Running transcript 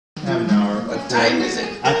Half an hour. What time is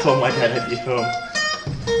it? I told my dad I'd be home.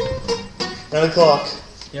 9 o'clock.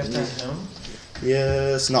 You have to be home?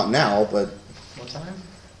 Yes, not now, but What time?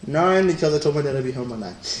 9 because I told my dad I'd be home by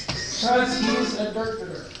 9. Because he's a dirt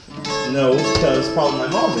fitter. No, because probably my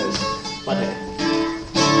mom is. But hey.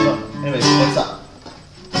 So, anyways, what's up?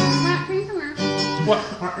 Matt, can you come here?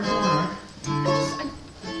 What?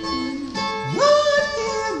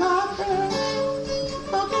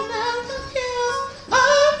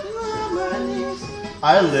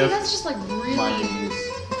 I See, lift that's just like really. my knees.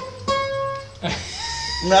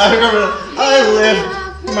 No, I remember. I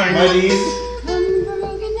lift my knees. I'm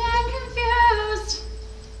broken and confused.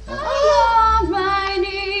 I'm on my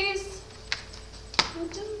knees.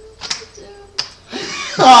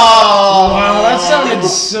 Oh, Wow, that sounded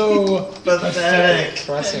so pathetic.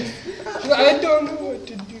 depressing. I don't know what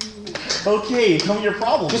to do. Okay, tell me your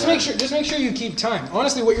problem. Just then. make sure you keep time.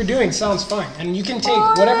 Honestly, what you're doing sounds fine, and you can take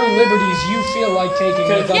whatever liberties you feel like taking.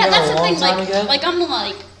 Yeah, that's the thing. Like I'm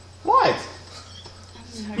like. What?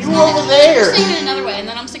 You I'm over there. singing it another way, and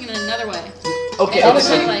then I'm singing it another way. Okay.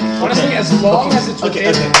 Honestly, like- as long as it's Okay.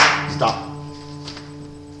 within. Stop.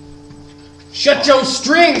 Shut your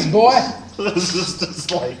strings, boy. This is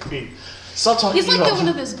just like me. Stop talking He's like about. one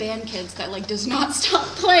of those band kids that like does not stop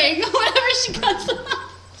playing whenever she cuts them off.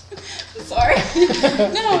 I'm sorry.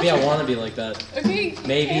 No. Maybe I want to be like that. Okay.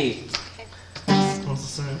 Maybe.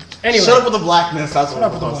 Anyway, Shut up with the blackness. That's shut what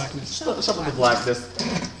up with the I'm blackness. Shut up with the blackness.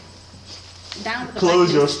 Down with the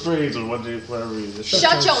Close your blackness. strings or whatever you just.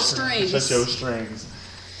 Shut your strings. Shut your strings.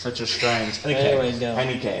 Shut your strings. Anyway, go.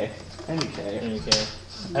 Any K. Okay.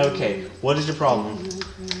 Okay. What is your problem?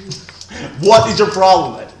 What is your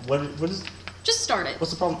problem? What is? Just start it.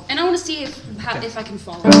 What's the problem? And I want to see if I can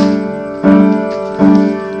follow.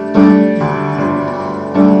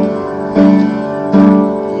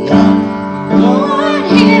 Lord,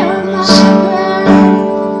 hear my prayer.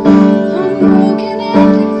 I'm broken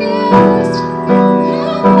and confused.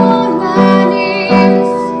 I'm on my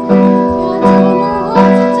knees.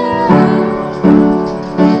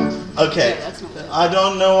 I Okay. Yeah, that's not good. I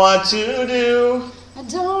don't know what to do. I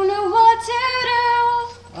don't know what to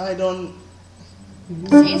I don't.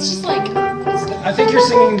 do. See, it's just like. I think you're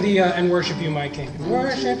singing the "And Worship You, My King."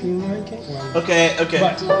 Worship You, My King. Well, Okay. Okay.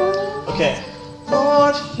 But Okay.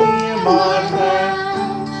 Lord, hear my prayer.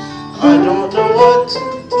 I don't know what to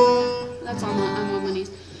do. That's on my. I'm on my knees.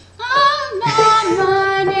 I'm on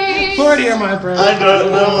my knees. Lord, hear my prayer. I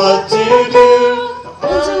don't know what to do. I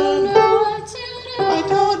don't know what to do. I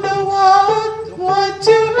don't know what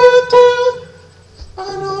to do. I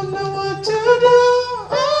don't know what to do.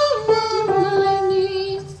 On my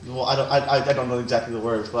knees. Well, I don't know exactly the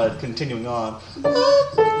words, but continuing on.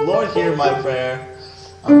 Lord, hear my prayer.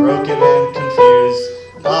 I'm broken and confused.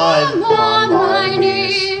 I'm on my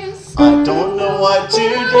knees. I don't know what to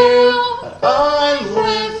do. I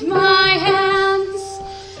Lift my hands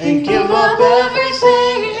and give up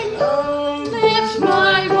everything. And I lift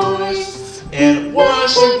my voice. and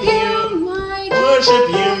worship you, my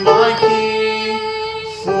my King.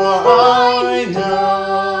 For I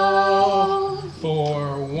know,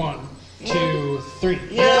 For 1, 2, 3.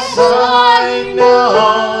 yes I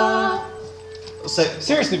know. Say,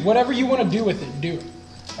 Seriously, whatever you want to do with it, do it.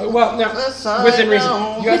 Well, now, Yes, I within know.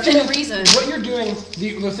 reason. You have Within to, reason. What you're doing,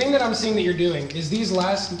 the thing that I'm seeing that you're doing is these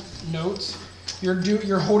last notes.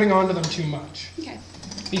 You're holding on to them too much Okay.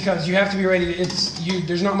 because you have to be ready.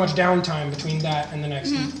 There's not much downtime between that and the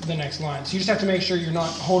next line. So you just have to make sure you're not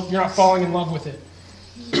falling in love with it.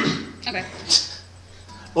 Okay.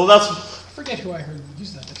 well, that's I forget who I heard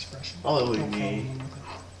use that expression. probably Don't follow me in love with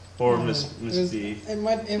it. or No, Miss it was- B. It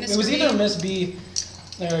Mr. was either B? Miss B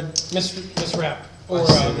or Miss Rap I or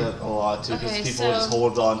say that a lot too because Okay, people so- just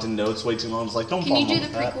hold on to notes way too long. It's like don't Can you follow do the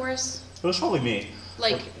with that. pre-chorus? It was probably me.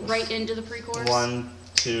 Like right into the pre-chorus? 1,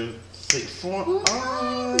 2, 3, 4.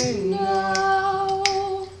 I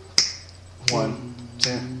know. 1,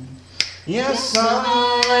 2. Yes,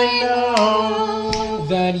 I know.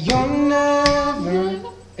 that you'll never.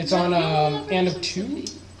 It's on and of 2.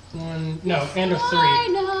 1 no and of 3. I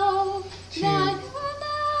know.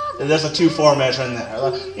 2. There's a 2/4 measure in there.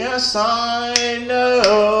 Like, yes, I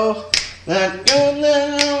know that you'll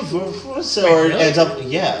never. So Wait, it really? ends up,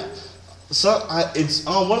 yeah. So it's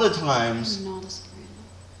on one of the times. I'm not a soprano.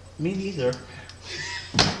 Me neither.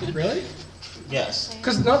 Really? Yes.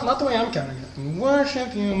 Because not the way I'm counting it.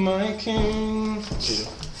 Worship you, my King. 2,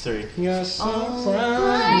 3. Yes, I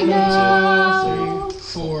I know. 2, 3,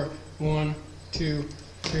 4. 1, 2,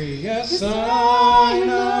 3. Yes, I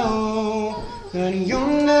know that you'll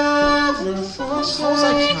never forsake How was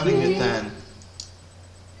I counting me. it then?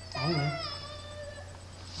 I don't know.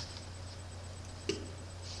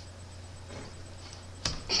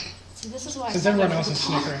 this is why. Since I everyone else is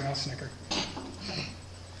snickering, I'll snicker.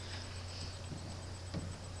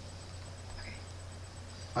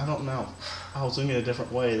 I don't know. I was doing it a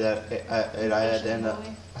different way that I had to end up.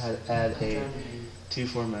 I had to add a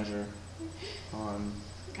 2/4 measure on.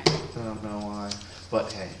 Okay. I don't know why,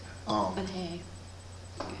 but hey. But hey.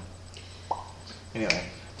 Okay. Anyway,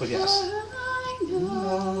 but yes. I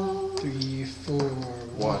know. 3, 4,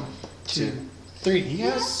 1, 2, 3.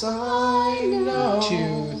 Yes, I know.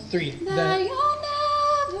 2, 3. That That you'll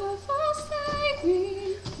never forsake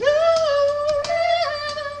me. Never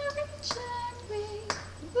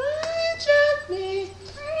reject me.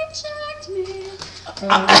 Reject me.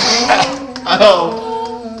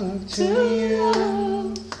 Oh. to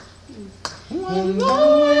you. When the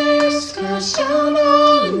waves crash down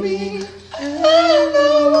on me and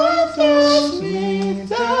the world throws me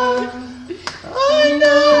down, I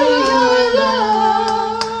know your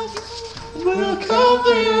love will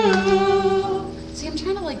cover you. See, I'm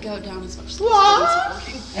trying to like go down as much as possible. It's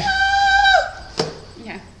working.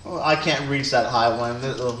 Yeah. Well, I can't reach that high when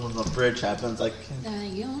the bridge happens. I can't. That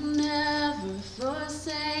you'll never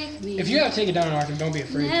forsake me. If you gotta take it down an octave, don't be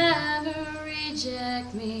afraid. Never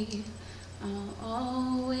reject me. I'll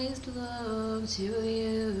always look to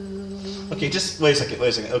you. Okay, just wait a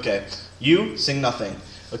second. Okay, you sing nothing.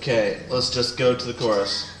 Okay, let's just go to the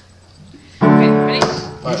chorus. Okay, ready?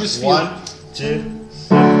 All right, just feel 1, 2.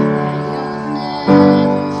 You'll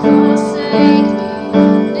never forsake me.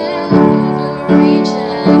 Never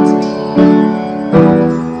reject me.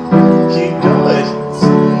 Keep going.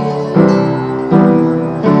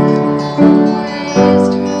 Always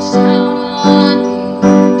crash down on me.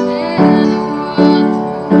 And the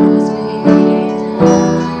world throws me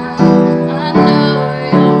down. I know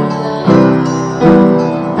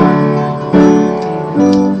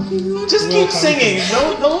your love. Just keep singing.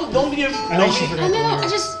 Don't be I afraid. think she forgot I the know,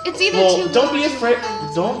 lyrics. it's either Well, too don't long be or too afraid.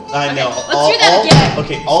 fast. Don't. I know. Okay, let's do that again.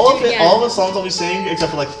 Okay, all Let's of do it it, again. all the songs I'll be singing,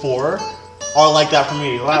 except for like 4, are like that for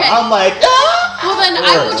me. Like, Okay. I'm like, ah! Well then,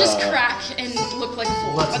 I will Or, just crack and look like a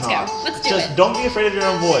fool. Let's Let's not. go. Let's do Just it. don't be afraid of your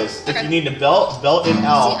own voice. If Okay. you need to belt it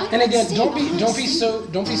out. See, And again, I don't can't be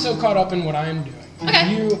sing. so caught up in what I'm doing. Okay.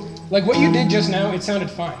 You like what you did just now. It sounded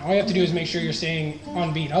fine. All you have to do is make sure you're staying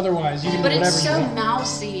on beat. Otherwise, you can But do whatever it's you so want.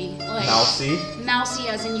 mousy. Like, Mousy, mousy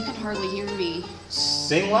as in you can hardly hear me.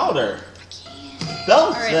 sing louder. I can't.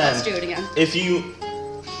 Belt Alright, then. let's do it again. If you,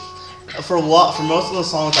 for most of the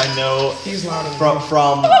songs I know He's louder than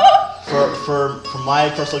from me. from my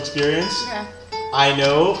personal experience, Okay. I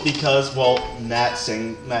know because Matt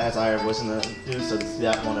has a higher voice in the dude, so it's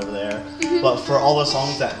that one over there. But for all the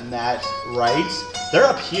songs that Matt writes, they're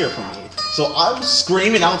up here for me. So I'm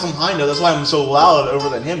screaming out some high note. That's why I'm so loud over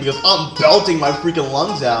than him, because I'm belting my freaking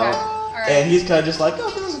lungs out. Okay. Alright. And he's kind of just like, oh,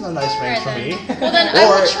 this is a nice range Alright for then. me. Well then, I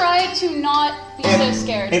Or- will try to not be so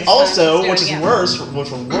scared. And this time. also, Let's do which it is again. worse,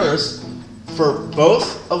 for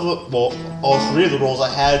both of the, all 3 of the roles I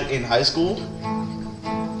had in high school.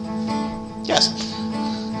 Yes.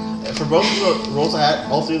 For both of the roles I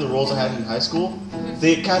had, all 3 of the roles I had in high school,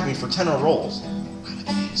 they capped me for tenor roles. I'm a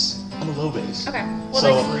bass. I'm a low bass. Okay. Well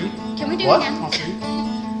So- then, Three. can we do What? it again? All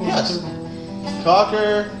 3. Yes.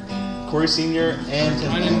 Cocker, Corey Sr., and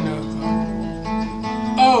Tim. I didn't know.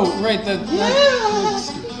 Oh, right.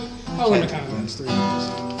 Oh, Linda kind of has 3 roles.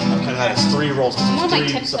 I kind of had 3 roles. I'm on my 3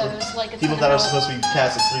 tiptoes, separate like it's people in that a are row. supposed to be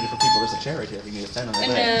cast as 3 different people. There's a chair right here if you need a tenor. No,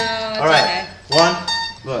 it's All right. okay. 1.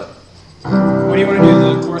 What? What do you want to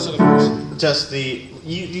do? The chorus or the verse? Just the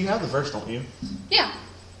you have the verse, don't you? Yeah.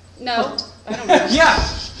 No, I don't know. Yeah.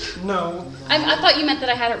 No. I thought you meant that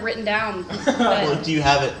I had it written down. Or But do you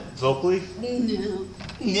have it vocally? no.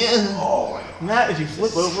 Yeah. Oh, Matt, if you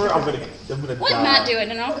flip over, I'm gonna Let die. Matt do it,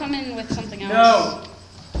 and I'll come in with something else.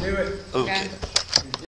 No. Do it. Okay. Okay.